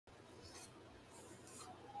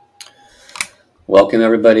Welcome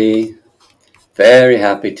everybody. Very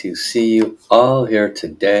happy to see you all here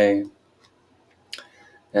today.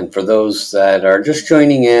 And for those that are just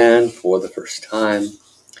joining in for the first time,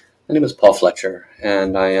 my name is Paul Fletcher,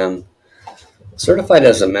 and I am certified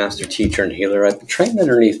as a master teacher and healer. I've been trained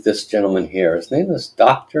underneath this gentleman here. His name is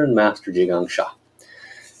Dr. and Master Jigong Shah.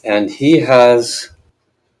 And he has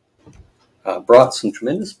brought some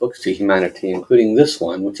tremendous books to humanity, including this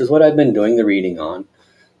one, which is what I've been doing the reading on.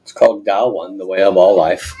 It's called TAO 1, The Way of All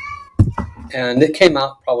Life. And it came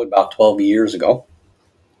out probably about 12 years ago.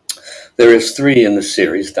 There is 3 in the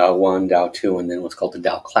series, TAO 1, TAO 2, and then what's called the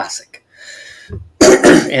TAO Classic.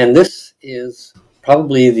 And this is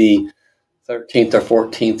probably the 13th or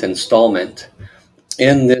 14th installment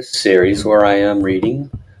in this series where I am reading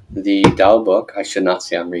the TAO book. I should not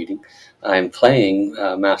say I'm reading. I'm playing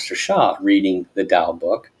Master Shah reading the TAO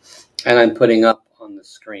book, and I'm putting up on the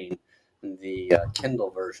screen the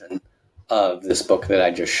Kindle version of this book that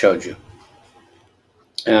I just showed you.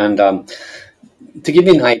 And to give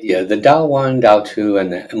you an idea, the TAO 1, TAO 2,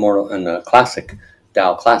 and the Immortal and the Classic,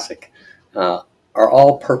 TAO Classic, are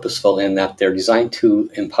all purposeful in that they're designed to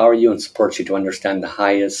empower you and support you to understand the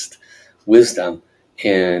highest wisdom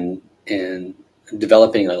in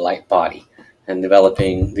developing a light body and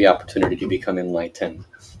developing the opportunity to become enlightened.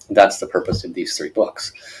 That's the purpose of these 3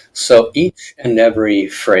 books. So each and every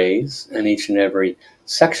phrase and each and every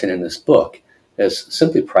section in this book is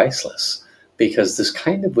simply priceless, because this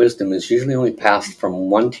kind of wisdom is usually only passed from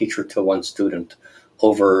one teacher to one student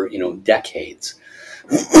over, decades.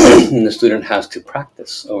 And the student has to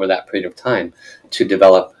practice over that period of time to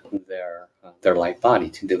develop their light body,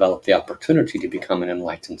 to develop the opportunity to become an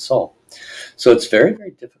enlightened soul. So it's very,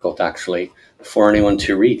 very difficult, actually, for anyone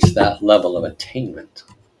to reach that level of attainment.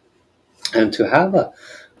 And to have a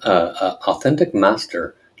authentic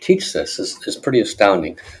master teach this is pretty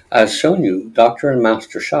astounding. I've shown you Dr. and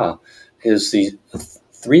Master Shah is the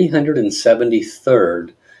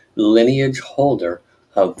 373rd lineage holder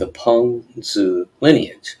of the Peng Zhu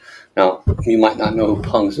lineage. Now, you might not know who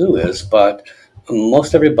Peng Zhu is, but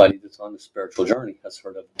most everybody that's on the spiritual journey has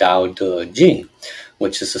heard of Tao Te Ching,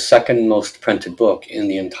 which is the second most printed book in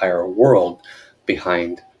the entire world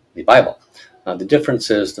behind the Bible. The difference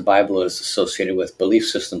is the Bible is associated with belief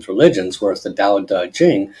systems, religions, whereas the Tao Te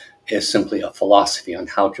Ching is simply a philosophy on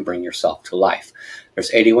how to bring yourself to life.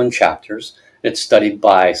 There's 81 chapters. It's studied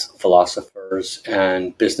by philosophers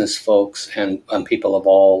and business folks and people of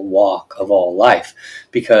all walk, of all life,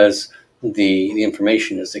 because the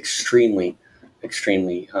information is extremely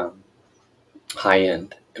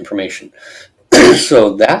high-end information.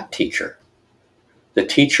 So that teacher, the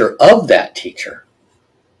teacher of that teacher,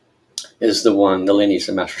 is the lineage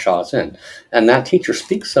that Master Shah is in. And that teacher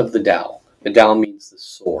speaks of the Tao. The Tao means the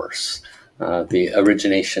source, the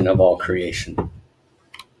origination of all creation.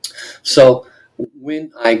 So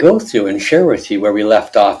when I go through and share with you where we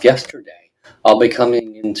left off yesterday, I'll be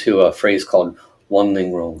coming into a phrase called Wan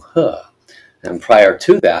Ling Rong He. And prior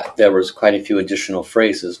to that, there was quite a few additional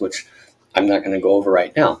phrases, which I'm not going to go over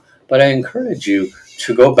right now. But I encourage you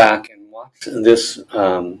to go back and watch this,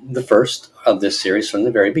 the first of this series from the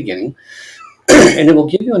very beginning. And it will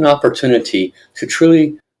give you an opportunity to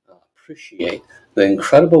truly appreciate the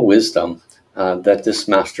incredible wisdom that this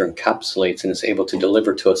master encapsulates and is able to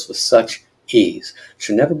deliver to us with such ease. It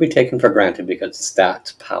should never be taken for granted because it's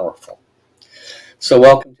that powerful. So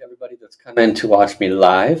welcome to everybody that's come in to watch me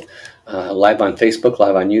live on Facebook,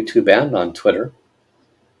 live on YouTube, and on Twitter.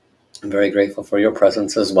 I'm very grateful for your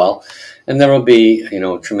presence as well. And there will be,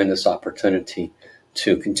 tremendous opportunity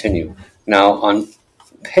to continue. Now on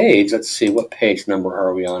page, let's see, what page number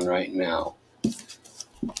are we on right now?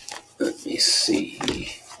 Let me see.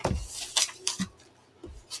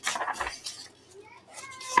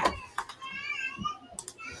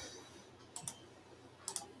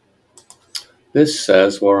 This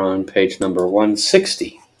says we're on page number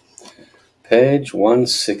 160. Page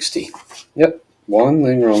 160. Yep, Wan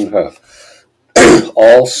Ling Rong He.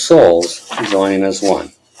 All souls joining as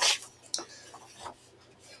one.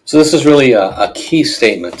 So this is really a key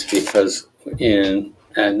statement, because and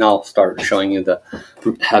I'll start showing you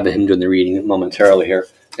have him doing the reading momentarily here.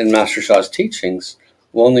 In Master Shah's teachings,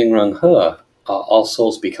 Wan Ling Rong He, all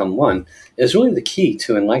souls become one, is really the key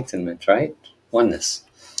to enlightenment, right? Oneness.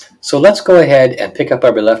 So let's go ahead and pick up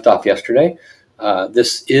where we left off yesterday.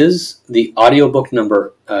 This is the audiobook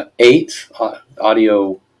number 8,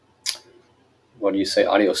 audio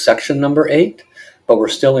section number 8, but we're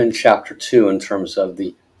still in chapter 2 in terms of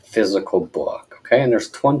the physical book, okay? And there's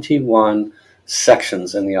 21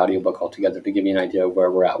 sections in the audiobook altogether to give you an idea of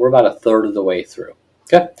where we're at. We're about a third of the way through,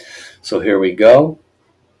 okay? So here we go.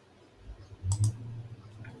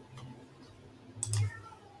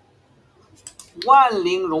 万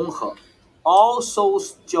灵融合, all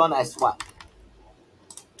souls join as one.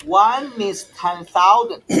 One means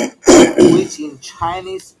 10,000, which in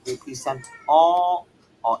Chinese represents all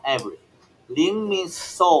or every. Ling means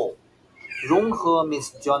soul. 融合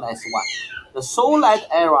means join as one. The Soul Light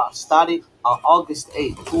era started on August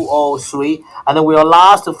 8, 2003, and will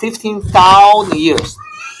last 15,000 years.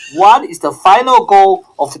 What is the final goal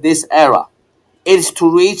of this era? It is to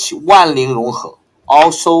reach 万灵融合,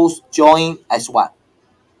 all souls join as one.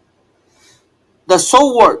 The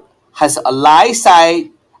soul world has a light side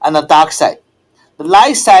and a dark side. The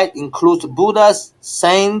light side includes Buddhas,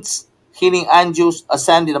 saints, healing angels,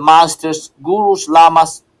 ascended masters, gurus,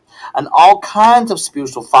 lamas, and all kinds of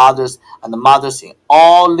spiritual fathers and mothers in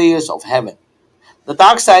all layers of heaven. The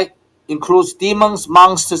dark side includes demons,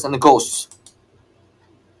 monsters, and ghosts.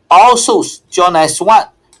 All souls join as one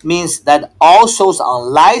means that all souls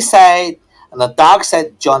on light side and the dark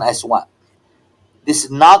side join as one. This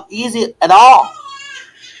is not easy at all.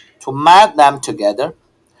 To melt them together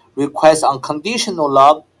requires unconditional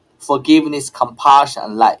love, forgiveness, compassion,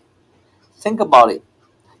 and light. Think about it.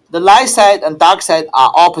 The light side and dark side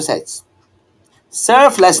are opposites.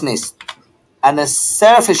 Selflessness and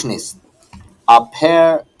selfishness are a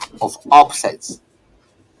pair of opposites.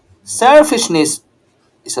 Selfishness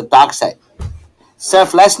is the dark side.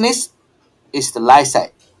 Selflessness is the light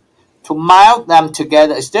side. To melt them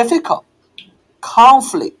together is difficult.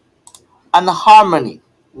 Conflict and harmony,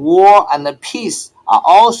 war and peace are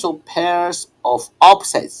also pairs of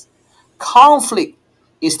opposites. Conflict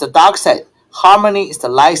is the dark side. Harmony is the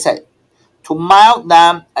light side. To melt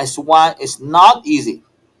them as one is not easy.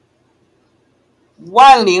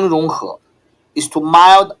 万灵融合 is to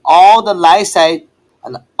melt all the light side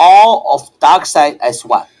and all of dark side as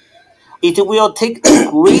one. It will take the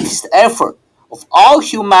greatest effort of all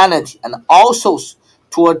humanity and all souls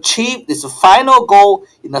to achieve this final goal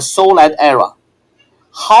in the Soul Light era.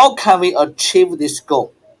 How can we achieve this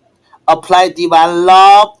goal? Apply divine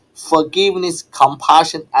love, forgiveness,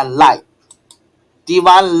 compassion, and light.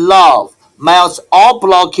 Divine love melts all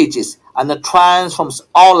blockages and transforms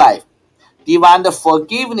all life. Divine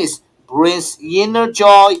forgiveness brings inner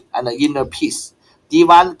joy and inner peace.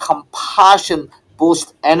 Divine compassion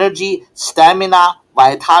boosts energy, stamina,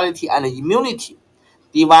 vitality, and immunity.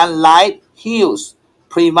 Divine light heals,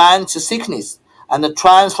 prevents sickness, and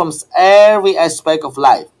transforms every aspect of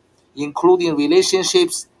life, including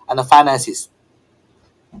relationships and finances.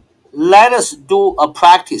 Let us do a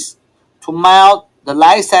practice to melt the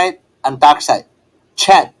light side and dark side.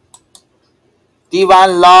 Chant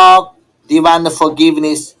divine love, divine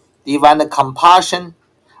forgiveness, divine compassion,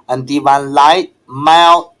 and divine light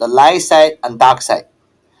melt the light side and dark side.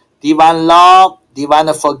 Divine love,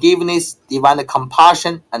 divine forgiveness, divine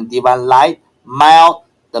compassion, and divine light melt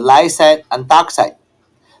the light side and dark side.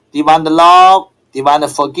 Divine love, divine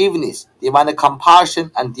forgiveness, divine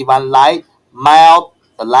compassion, and divine light melt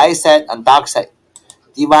the light side and dark side.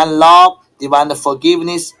 Divine love, divine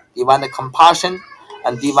forgiveness, divine compassion,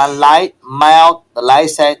 and divine light melt the light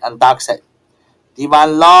side and dark side.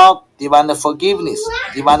 Divine love, divine forgiveness,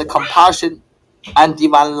 divine compassion, and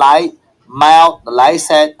divine light melt the light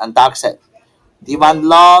side and dark side. Divine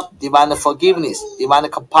love, divine forgiveness, divine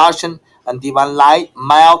compassion, and divine light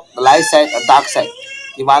melt the light side and dark side.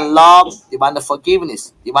 Divine love, divine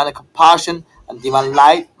forgiveness, divine compassion, and divine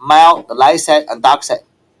light melt the light side and dark side.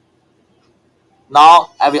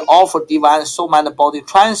 Now I will offer divine soul, mind, body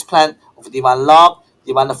transplant of divine love,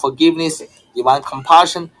 divine forgiveness, divine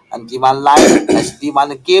compassion, and divine light as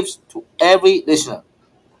divine gifts to every listener.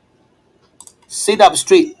 Sit up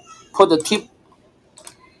straight. Put the tip.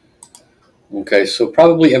 Okay, so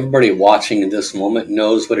probably everybody watching in this moment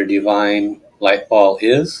knows what a divine light ball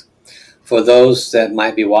is. For those that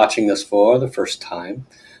might be watching this for the first time,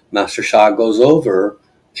 Master Sha goes over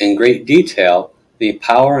in great detail the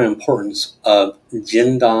power and importance of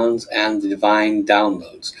Jindans and the divine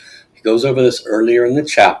downloads. He goes over this earlier in the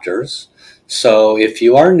chapters. So if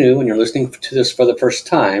you are new and you're listening to this for the first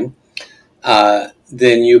time,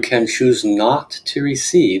 then you can choose not to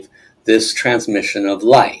receive this transmission of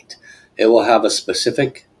light. It will have a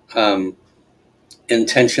specific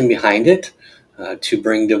intention behind it to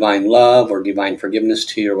bring divine love or divine forgiveness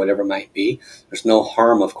to you or whatever it might be. There's no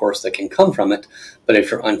harm, of course, that can come from it. But if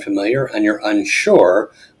you're unfamiliar and you're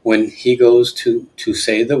unsure, when he goes to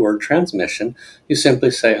say the word transmission, you simply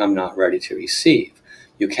say, I'm not ready to receive.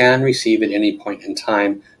 You can receive at any point in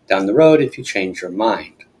time down the road if you change your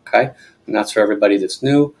mind. Okay? And that's for everybody that's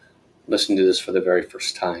new. Listen to this for the very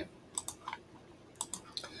first time.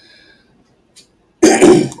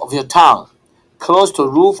 Of your tongue, close to the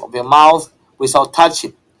roof of your mouth without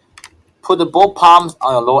touching. Put Put both palms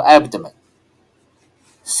on your lower abdomen.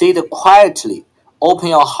 Sit quietly. Open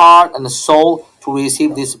your heart and soul to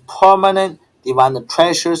receive these permanent divine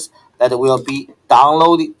treasures that will be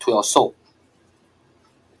downloaded to your soul.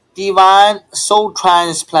 Divine soul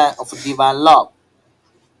transplant of divine love.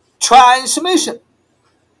 Transmission.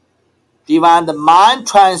 Divine mind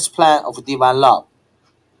transplant of divine love.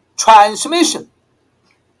 Transmission.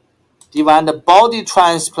 Divine body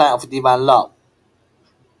transplant of divine love.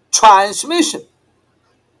 Transmission.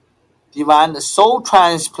 Divine soul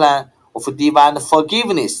transplant of divine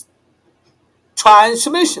forgiveness.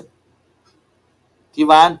 Transmission.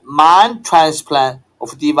 Divine mind transplant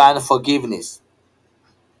of divine forgiveness.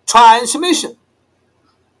 Transmission.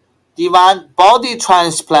 Divine body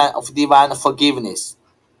transplant of divine forgiveness.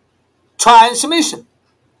 Transmission.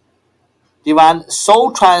 Divine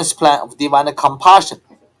soul transplant of divine compassion.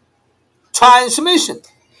 Transmission.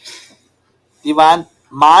 Divine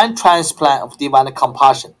mind transplant of divine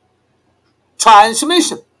compassion.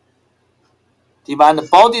 Transmission. Divine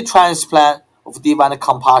body transplant of divine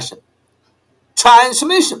compassion.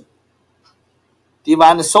 Transmission.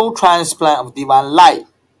 Divine soul transplant of divine light.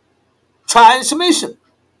 Transmission.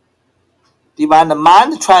 Divine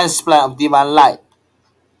mind transplant of divine light.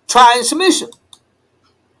 Transmission.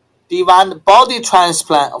 Divine body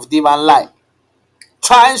transplant of divine light.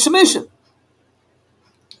 Transmission.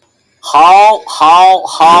 How.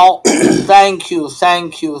 Thank you,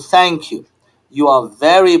 thank you, thank you. You are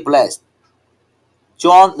very blessed.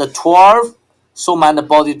 Join the 12 soul mind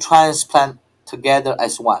body transplant together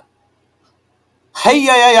as one. Hey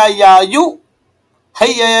ya you.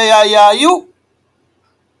 Hey ya you.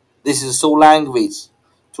 This is soul language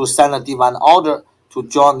to send a divine order to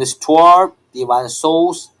join these 12 divine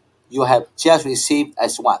souls you have just received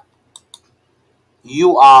as one.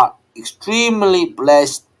 You are extremely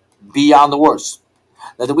blessed beyond words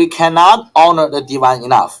that we cannot honor the divine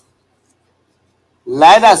enough.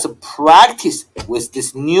 Let us practice with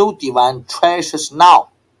this new divine treasures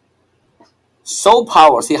now. Soul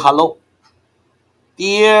power, say hello.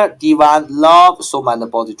 Dear divine love, soul mind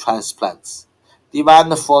body transplants.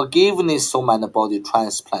 Divine forgiveness, soul mind body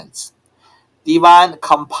transplants. Divine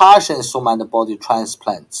compassion, soul mind body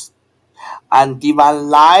transplants. And divine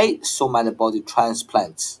light, soul mind body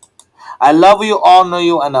transplants. I love you, honor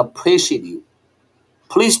you, and appreciate you.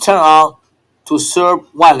 Please turn on to serve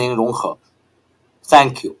万灵融合.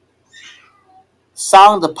 Thank you.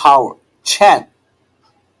 Sound power. Chant.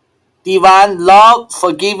 Divine love,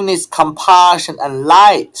 forgiveness, compassion, and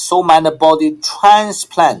light, soul, mind, body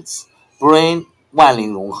transplants bring 万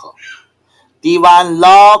灵融合. Divine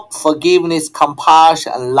love, forgiveness,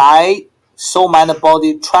 compassion, and light, soul, mind,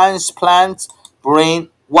 body transplants bring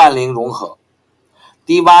万灵融合.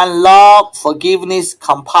 Divine love, forgiveness,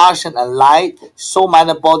 compassion, and light, soul,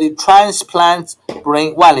 mind, body transplants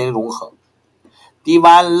bring 万灵融合.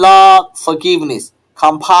 Divine love, forgiveness,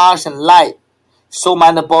 compassion, light, soul,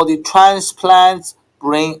 mind, body transplants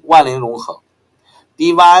bring 万灵融合.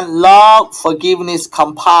 Divine love, forgiveness,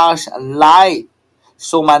 compassion, and light,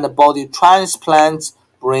 soul, mind, body transplants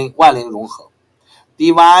bring 万灵融合.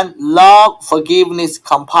 Divine love, forgiveness,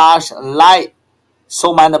 compassion, and light,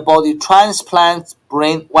 soul, mind, body transplants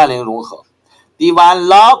bring 万灵融合. Divine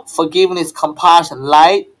love, forgiveness, compassion,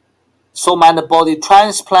 light, soul, mind, body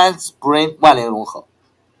transplants bring 万灵融合.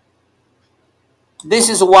 This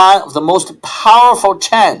is one of the most powerful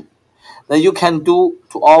chants that you can do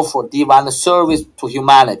to offer divine service to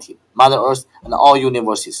humanity, Mother Earth, and all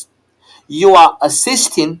universes. You are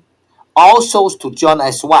assisting all souls to join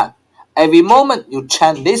as one. Every moment you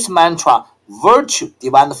chant this mantra, virtue,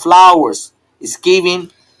 divine flowers is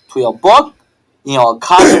given to your book, in your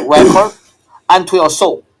Akashic record, and to your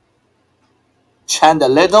soul. Chant a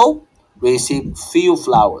little, receive few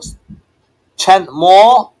flowers. Chant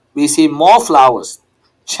more, receive more flowers.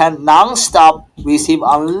 Chant non-stop, receive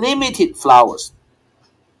unlimited flowers.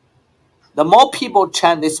 The more people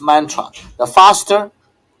chant this mantra, the faster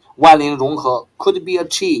万灵融合 could be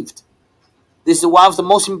achieved. This is one of the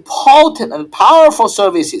most important and powerful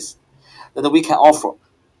services that we can offer.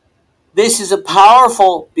 This is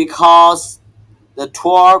powerful because the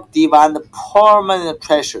 12 divine permanent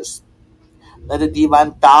treasures that the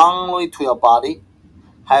divine download to your body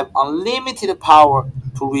have unlimited power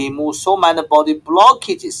to remove soul, mind, body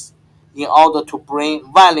blockages in order to bring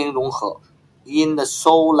万灵融合 in the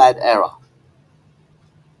soul light era.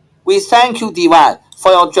 We thank you, divine,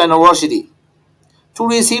 for your generosity. To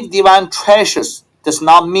receive divine treasures does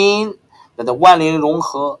not mean that the 万灵融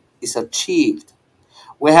合 is achieved.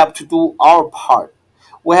 We have to do our part.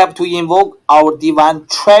 We have to invoke our divine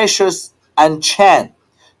treasures and chant.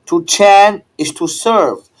 To chant is to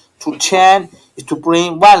serve. To chant is to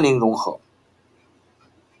bring 万灵融合.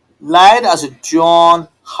 Let us join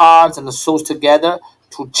hearts and souls together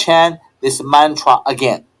to chant this mantra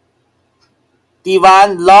again.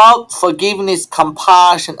 Divine love, forgiveness,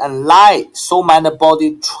 compassion, and light, soul, mind,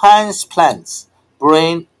 body transplants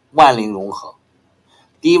bring 万灵融合.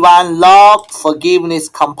 Divine love, forgiveness,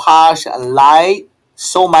 compassion, and light,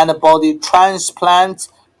 soul, mind, body transplants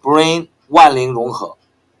bring 万灵融合.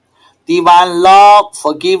 Divine love,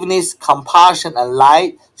 forgiveness, compassion, and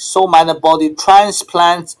light, soul, mind, body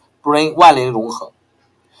transplants bring 万灵融合.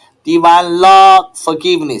 Divine love,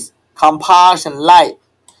 forgiveness, compassion, light,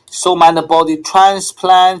 soul, mind, body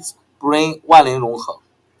transplants bring 万灵融合.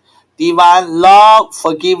 Divine love,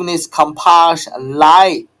 forgiveness, compassion, and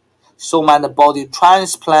light, soul, mind, body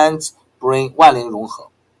transplants bring 万灵融合.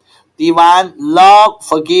 Divine love,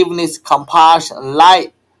 forgiveness, compassion, and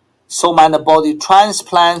light, soul, mind, body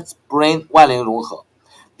transplants bring 万灵融合.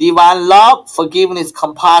 Divine love, forgiveness,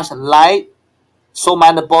 compassion, light, soul,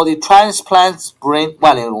 mind, body transplants bring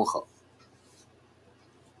万灵融合.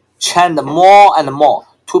 Chant more and more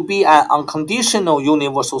to be an unconditional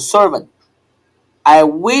universal servant. I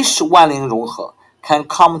wish 万灵融合 can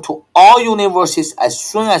come to all universes as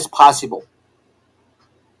soon as possible.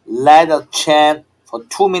 Let us chant for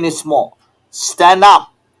 2 minutes more. Stand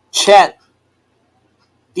up, chant.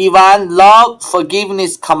 Divine love,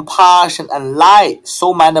 forgiveness, compassion, and light,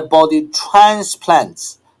 soul, mind, body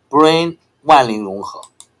transplants bring 万灵融合.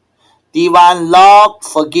 Divine love,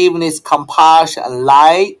 forgiveness, compassion, and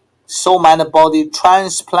light, soul, mind, body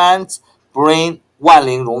transplants bring 万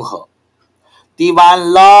灵融合.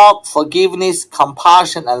 Divine love, forgiveness,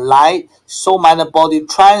 compassion, and light, soul, mind, body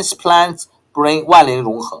transplants bring 万灵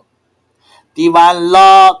融合. Divine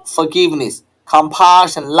love, forgiveness,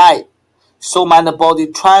 compassion, light, soul, mind, body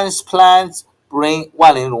transplants bring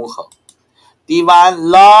万灵融合. Divine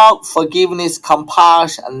love, forgiveness,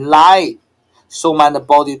 compassion, and light, soul, mind,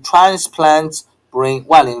 body transplants bring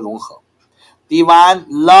万灵融合. Divine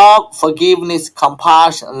love, forgiveness,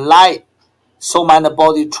 compassion, and light, soul, mind,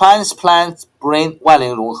 body transplants bring 万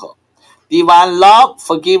灵融合. Divine love,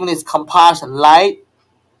 forgiveness, compassion, light,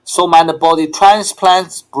 soul, mind, body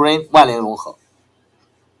transplants bring 万灵融合.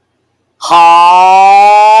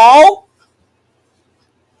 好，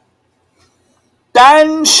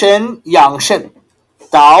丹神养肾，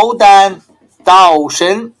道丹道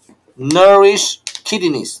神 nourish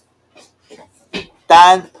kidneys.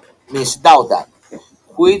 Dan means 道丹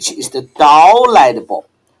which is the Tao light bulb.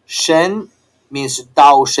 Shen means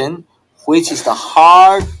道神 which is the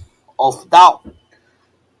heart of Tao.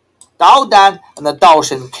 Tao Dan and the Tao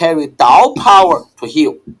Shen carry Tao power to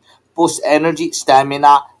heal, boost energy,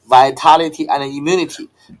 stamina, vitality, and immunity,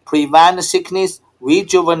 prevent sickness,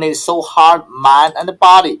 rejuvenate soul, heart, mind, and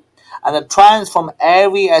body, and transform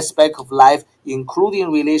every aspect of life,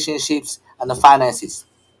 including relationships and finances.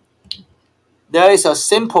 There is a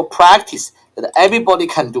simple practice that everybody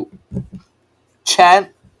can do.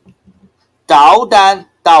 Chant 道丹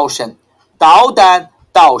道神，道丹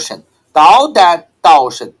道神，道丹道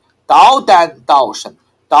神，道丹道神，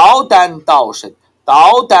道丹道神，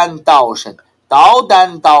道丹道神，道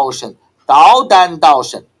丹道神，道丹道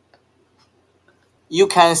神. You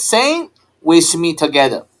can sing with me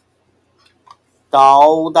together.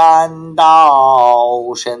 道丹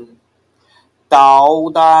道神，道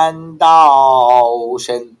丹道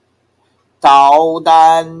神，道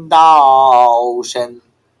丹道神，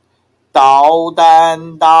道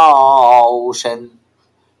丹道神，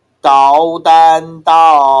道丹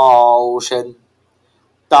道神，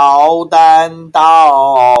道丹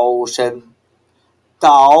道神，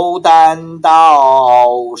道丹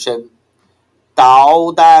道神，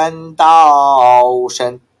道丹道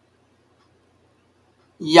神.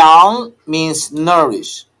 Yang means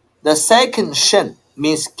nourish. The second shen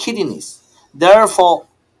means kidneys. Therefore,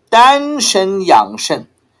 Dan Shen Yang Shen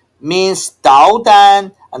means Dao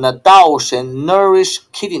Dan and Dao Shen nourish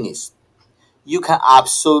kidneys. You can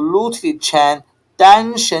absolutely chant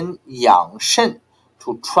Dan Shen Yang Shen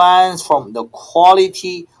to transform the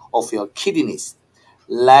quality of your kidneys.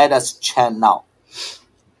 Let us chant now.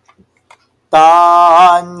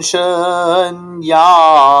 Dan Shen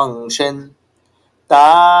Yang Shen,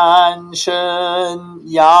 Dan Shen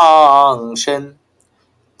Yang Shen,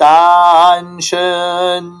 Dan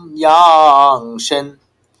Shen Yang Shen,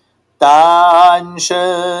 Dan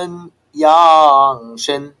Shen Yang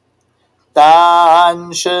Shen,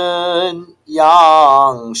 Dan Shen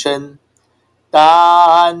Yang Shen,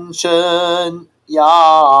 Dan Shen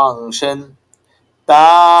Yang Shen,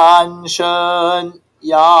 Dan Shen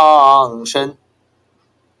Yang Shen,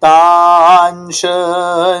 Dan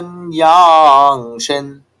Shen Yang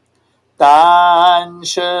Shen, 丹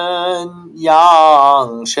参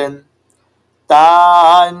养生，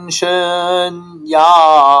丹参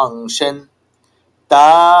养生，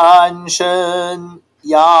丹参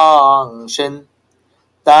养生，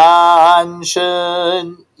丹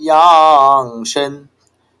参养生，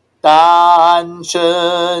丹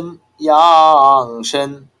参养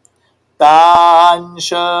生，丹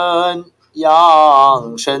参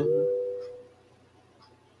养生。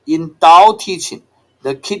In Tao teaching,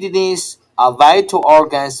 the kidneys are vital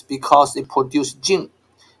organs because they produce Jing.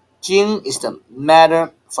 Jing is the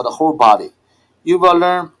matter for the whole body. You will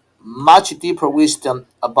learn much deeper wisdom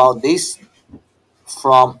about this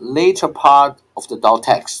from later part of the Tao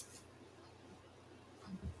text.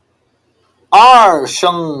 二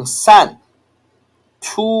生三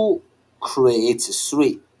two creates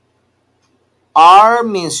three. R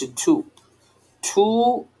means two.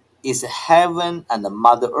 Two is heaven and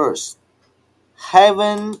Mother Earth.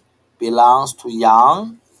 Heaven belongs to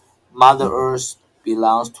Yang, Mother Earth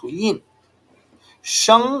belongs to Yin.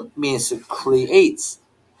 Sheng means creates.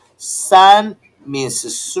 San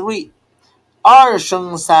means three. 二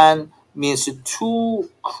生三 means two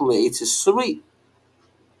creates three.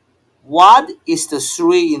 What is the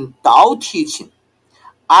three in Tao teaching?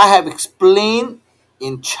 I have explained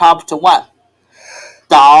in chapter 1.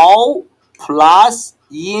 Tao plus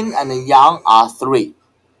Yin and Yang are three.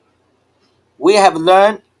 We have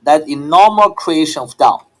learned that in normal creation of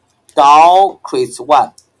Tao, Tao creates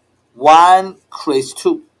one, one creates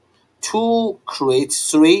two, two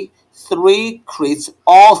creates three, three creates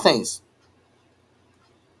all things.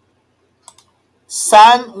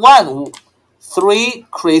 三万物 three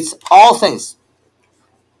creates all things.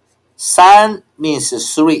 三 means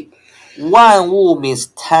three. 万物 means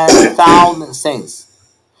 10,000 things,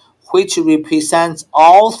 which represents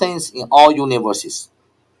all things in all universes.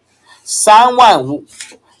 三万物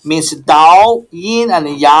means Tao, Yin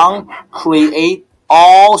and Yang create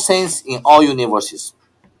all things in all universes.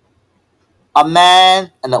 A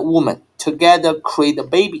man and a woman together create a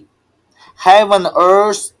baby. Heaven and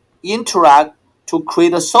earth interact to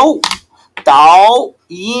create a soul. Tao,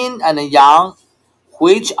 Yin and Yang,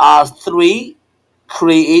 which are three,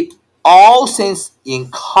 create all things in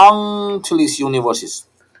countless universes.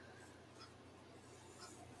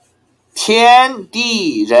 天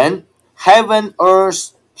地人 heaven,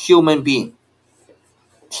 earth, human being.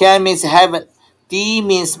 天 means heaven, Di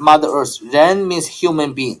means Mother Earth, Ren means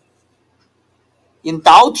human being. In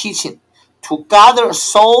Tao teaching, to gather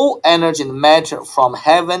soul energy and matter from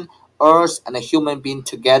heaven, earth, and a human being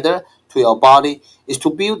together to your body is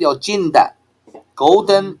to build your Jindan,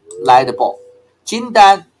 golden light ball.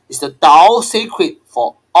 Jindan is the Tao secret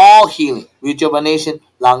for all healing, rejuvenation,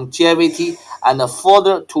 longevity, and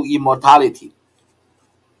further to immortality.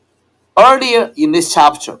 Earlier in this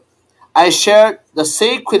chapter, I shared the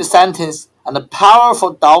sacred sentence and the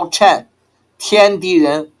powerful Tao chant, 天地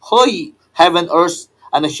人合一 heaven, earth,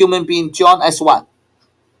 and human being join as one.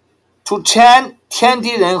 To chant 天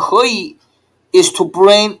地人合一 is to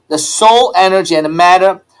bring the soul energy and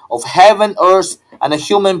matter of heaven, earth, and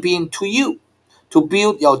human being to you, to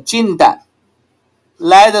build your Jindan.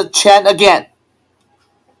 Let's chant again.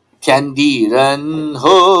 天地人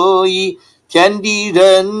合一，天地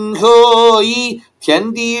人合一，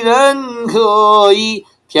天地人合一，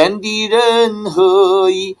天地人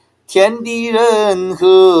合一，天地人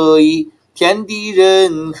合一，天地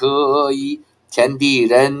人合一，天地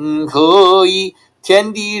人合一，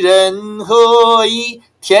天地人合一，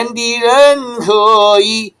天地人合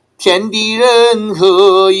一，天地人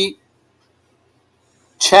合一。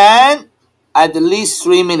Chant at least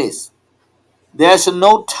 3 minutes. There's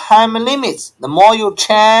no time limit. The more you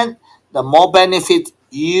chant, the more benefit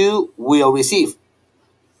you will receive.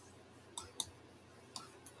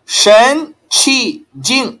 神气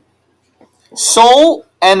精 soul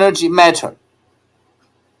energy matter.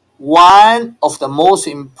 One of the most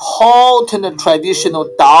important traditional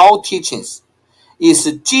Tao teachings is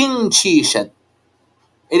精气神.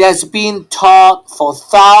 It has been taught for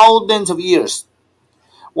thousands of years.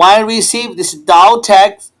 When I received this Tao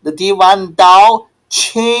text, the divine Tao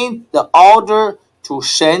changed the order to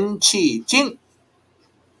神气精.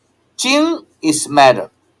 Jing is matter.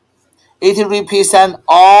 It represents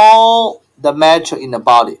all the matter in the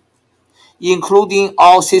body, including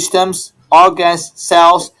all systems, organs,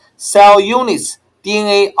 cells, cell units,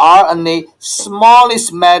 DNA, RNA,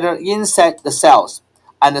 smallest matter inside the cells,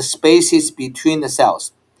 and the spaces between the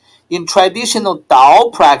cells. In traditional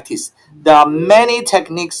Tao practice, there are many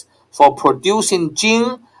techniques for producing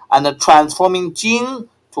Jing and transforming Jing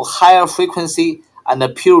to higher frequency and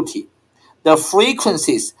purity. The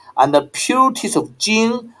frequencies and the purities of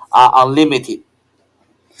Jing are unlimited.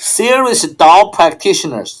 Serious Tao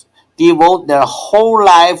practitioners devote their whole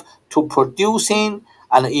life to producing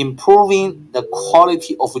and improving the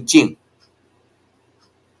quality of Jing.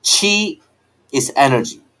 Qi is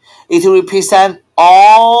energy. It represents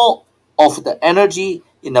all of the energy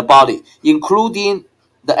in the body, including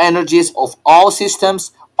the energies of all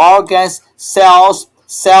systems, organs, cells,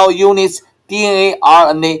 cell units, DNA,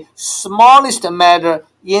 RNA, smallest matter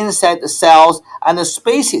inside the cells, and the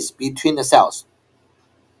spaces between the cells.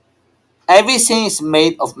 Everything is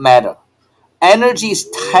made of matter. Energy is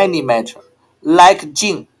tiny matter, like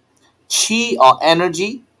Jing. Qi or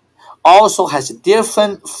energy also has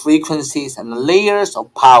different frequencies and layers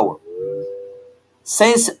of power.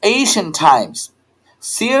 Since ancient times,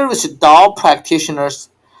 serious Tao practitioners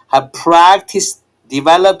have practiced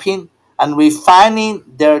developing and refining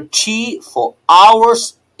their qi for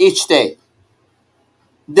hours each day.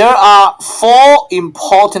 There are four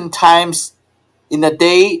important times in a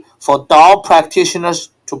day for Tao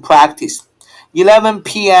practitioners to practice: 11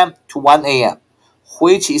 p.m. to 1 a.m.,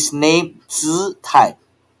 which is named Zi time;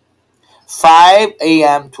 5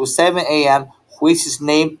 a.m. to 7 a.m., which is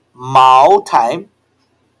named Mao time;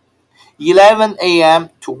 11 a.m.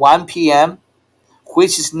 to 1 p.m.,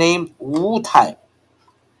 which is named Wu time;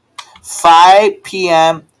 5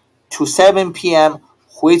 p.m. to 7 p.m.,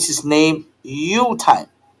 which is named Yu time.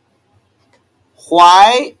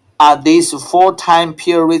 Why are these four time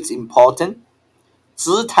periods important?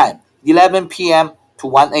 Zi time, 11 p.m. to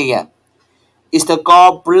 1 a.m., is the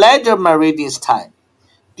gallbladder meridian's time.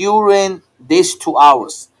 During these 2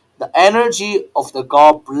 hours, the energy of the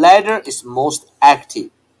gallbladder is most active.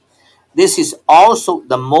 This is also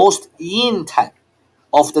the most yin time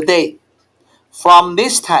of the day. From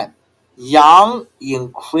this time, yang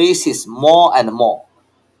increases more and more,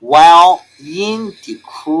 while yin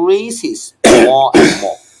decreases more and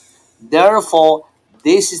more. Therefore,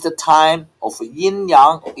 this is the time of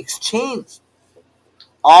yin-yang exchange.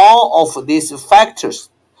 All of these factors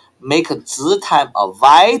make Zi time a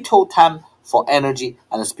vital time for energy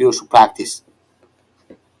and spiritual practice.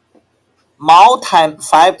 Mao time,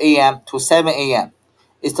 5 a.m. to 7 a.m.,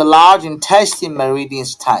 is the large intestine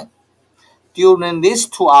meridian's time. During these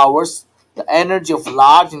 2 hours, the energy of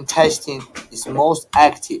large intestine is most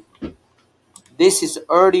active. This is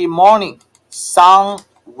early morning,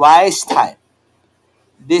 sunrise time.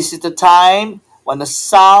 This is the time when the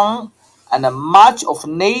sun and much of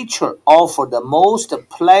nature offer the most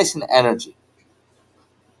pleasant energy.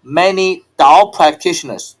 Many Tao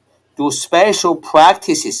practitioners do special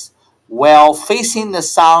practices while facing the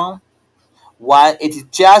sun when it is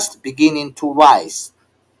just beginning to rise.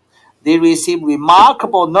 They receive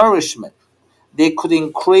remarkable nourishment. They could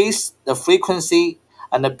increase the frequency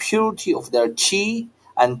and the purity of their qi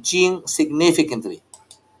and jing significantly.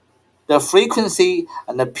 The frequency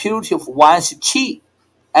and the purity of one's qi,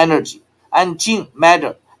 energy, and jing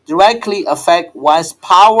matter directly affect one's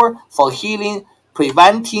power for healing,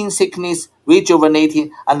 preventing sickness,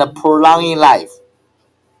 rejuvenating, and prolonging life.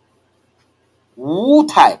 Wu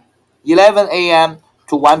time, 11 a.m.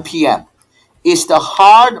 to 1 p.m., is the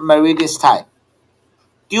heart meridian's time.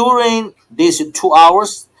 During these 2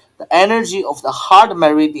 hours, the energy of the heart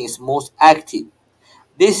meridian is most active.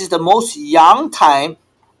 This is the most yang time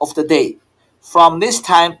of the day. From this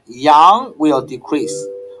time, yang will decrease,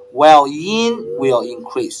 while yin will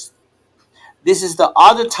increase. This is the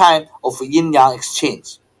other time of yin-yang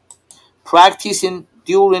exchange. Practicing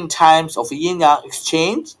during times of yin-yang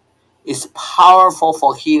exchange is powerful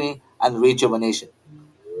for healing and rejuvenation.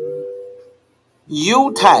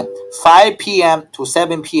 Yu time, 5 p.m. to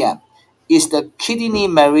 7 p.m., is the kidney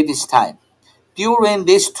meridian's time. During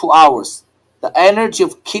these 2 hours, the energy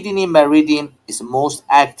of kidney meridian is most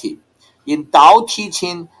active. In Tao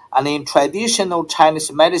teaching and in traditional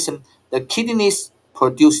Chinese medicine, the kidneys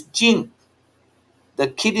produce jing. The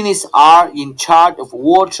kidneys are in charge of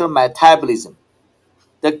water metabolism.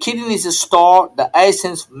 The kidneys store the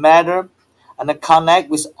essence of matter and connect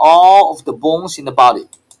with all of the bones in the body.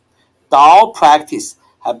 Tao practice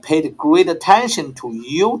have paid great attention to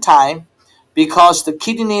Yu time because the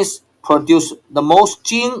kidneys produce the most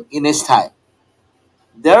jing in this time.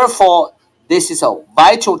 Therefore, this is a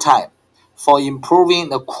vital time for improving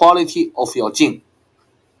the quality of your jing.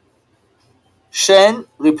 Shen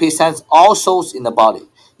represents all souls in the body,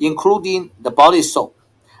 including the body soul,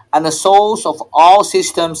 and the souls of all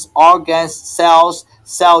systems, organs, cells,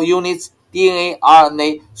 cell units, DNA,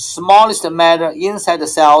 RNA, smallest matter inside the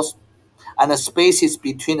cells, and the spaces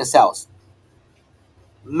between the cells.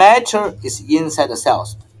 Matter is inside the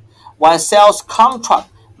cells. When cells contract,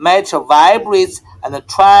 matter vibrates and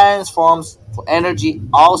transforms for energy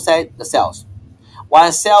outside the cells.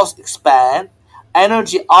 When cells expand,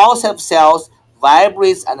 energy outside of cells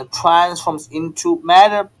vibrates and transforms into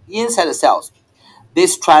matter inside the cells.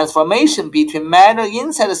 This transformation between matter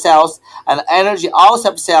inside the cells and energy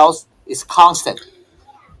outside cells is constant.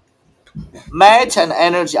 Matter and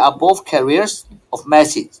energy are both carriers of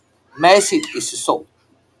message. Message is soul.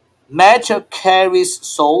 Matter carries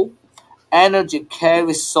soul. Energy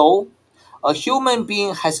carries soul. A human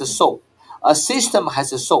being has a soul. A system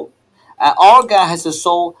has a soul. An organ has a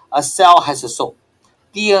soul. A cell has a soul.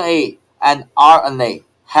 DNA and RNA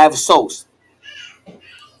have souls.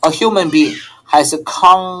 A human being has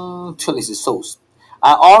countless souls.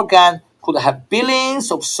 An organ could have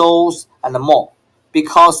billions of souls and more,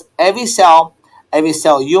 because every cell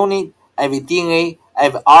unit, every DNA,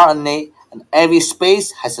 every RNA, and every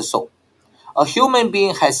space has a soul. A human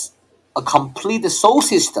being has a complete soul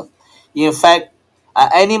system. In fact, an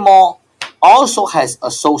animal also has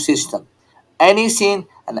a soul system. Anything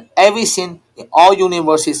and everything in all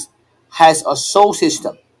universes has a soul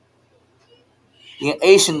system. In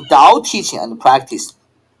ancient Tao teaching and practice,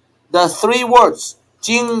 the three words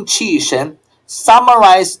Jing Qi Shen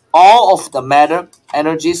summarize all of the matter,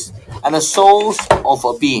 energies, and the souls of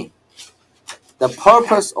a being. The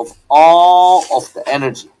purpose of all of the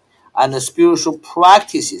energy and the spiritual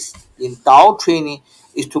practices in Tao training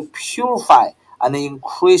is to purify and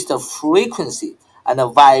increase the frequency and the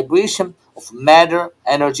vibration of matter,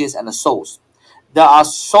 energies, and souls. There are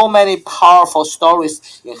so many powerful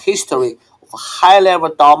stories in history of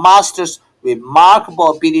high-level Tao masters with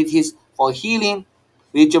remarkable abilities for healing,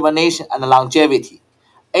 rejuvenation, and longevity.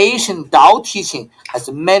 Ancient Tao teaching has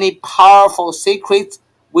many powerful secrets,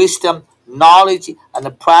 wisdom, knowledge,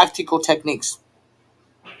 and practical techniques.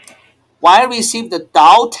 When I received the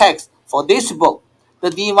Tao text for this book, the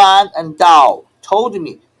Divine and Tao told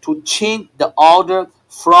me to change the order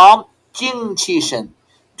from Jing Qi Shen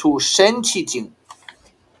to Shen Qi Jing.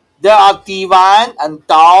 There are divine and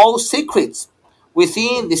Tao secrets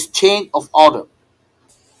within this chain of order.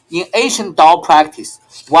 In ancient Tao practice,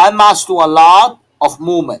 one must do a lot of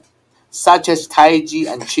movement, such as Tai Chi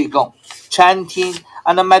and Qigong, chanting,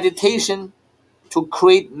 and meditation to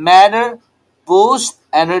create matter, boost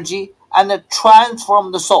energy, and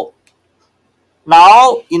transform the soul.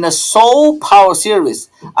 Now, in the Soul Power series,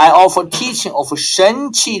 I offer teaching of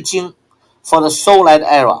Shen Qi Jing for the Soul-led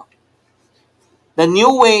era. The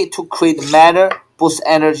new way to create matter, boost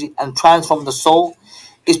energy, and transform the soul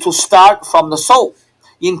is to start from the soul.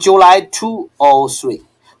 In July 2003,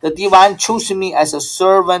 the Divine chose me as a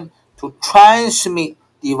servant to transmit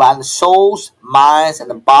divine souls, minds,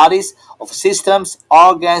 and bodies of systems,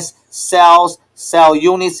 organs, cells, cell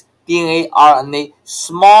units, DNA, RNA,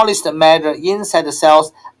 smallest matter inside the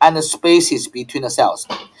cells, and the spaces between the cells.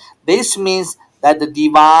 This means that the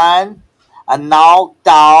Divine and now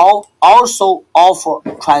Tao also offer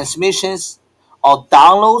transmissions or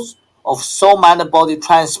downloads of soul mind body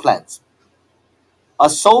transplants. A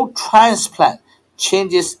soul transplant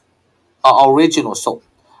changes an original soul.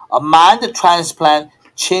 A mind transplant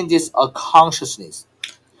changes a consciousness.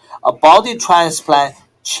 A body transplant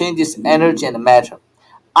changes energy and matter.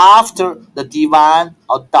 After the Divine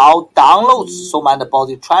or Tao downloads soul mind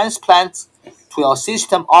body transplants to your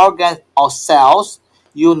system, organ, or cells,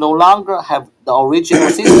 you no longer have the original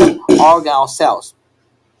system, organ, or cells.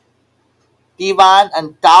 Divine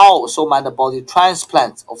and Tao soul mind body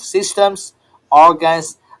transplants of systems,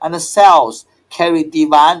 organs, and cells carry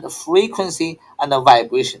divine frequency and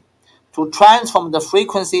vibration. To transform the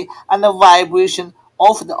frequency and the vibration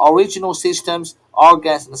of the original systems,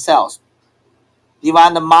 organs, and cells,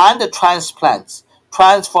 Divine mind transplants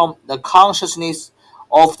transform the consciousness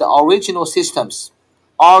of the original systems,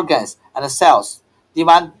 organs, and cells.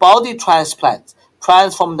 Divine body transplants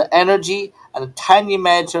transform the energy and tiny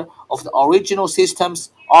matter of the original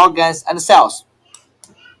systems, organs, and cells.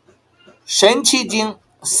 Shen Qi Jing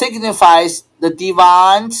signifies the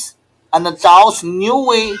Divine's and the Tao's new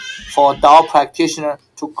way for a Tao practitioner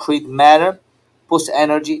to create matter, boost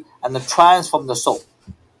energy, and transform the soul.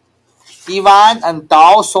 Divine and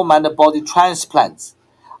Tao soul mind body transplants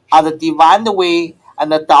are the divine way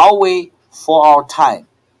and the Tao way for our time.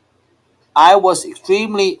 I was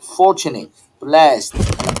extremely fortunate, blessed,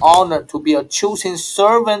 and honored to be a chosen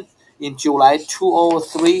servant in July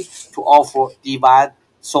 2003 to offer divine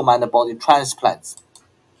soul mind body transplants.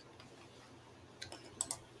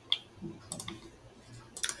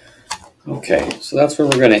 Okay, so that's where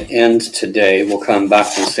we're going to end today. We'll come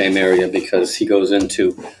back to the same area because he goes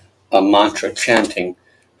into a mantra chanting,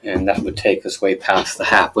 and that would take us way past the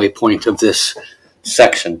halfway point of this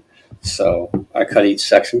section. So I cut each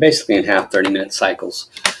section basically in half, 30-minute cycles.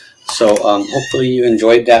 So hopefully you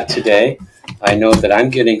enjoyed that today. I know that I'm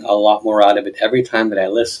getting a lot more out of it every time that I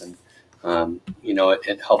listen.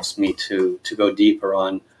 It helps me to go deeper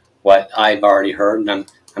on what I've already heard,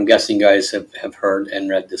 and I'm guessing you guys have heard and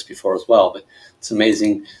read this before as well. But it's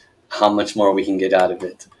amazing how much more we can get out of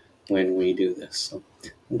it when we do this. So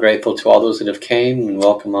I'm grateful to all those that have came, and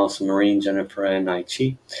welcome also Maureen, Jennifer, and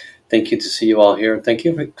Aichi. Thank you to see you all here. Thank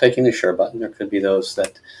you for clicking the share button. There could be those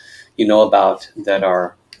that you know about that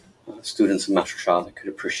are students of Master Sha that could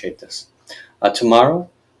appreciate this. Tomorrow,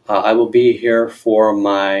 I will be here for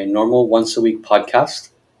my normal once-a-week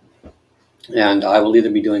podcast, and I will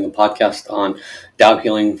either be doing a podcast on Tao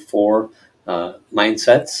healing for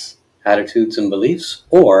mindsets, attitudes, and beliefs,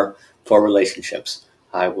 or for relationships.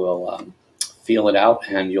 I will feel it out,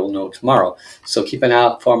 and you'll know tomorrow. So keep an eye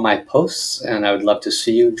out for my posts, and I would love to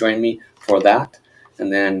see you join me for that.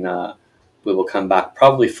 And then we will come back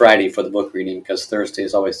probably Friday for the book reading, because Thursday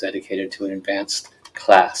is always dedicated to an advanced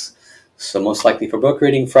class. So most likely for book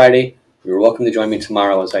reading Friday. You're welcome to join me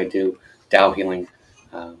tomorrow as I do Tao healing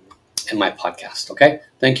in my podcast. Okay?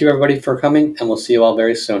 Thank you, everybody, for coming, and we'll see you all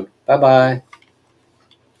very soon. Bye-bye.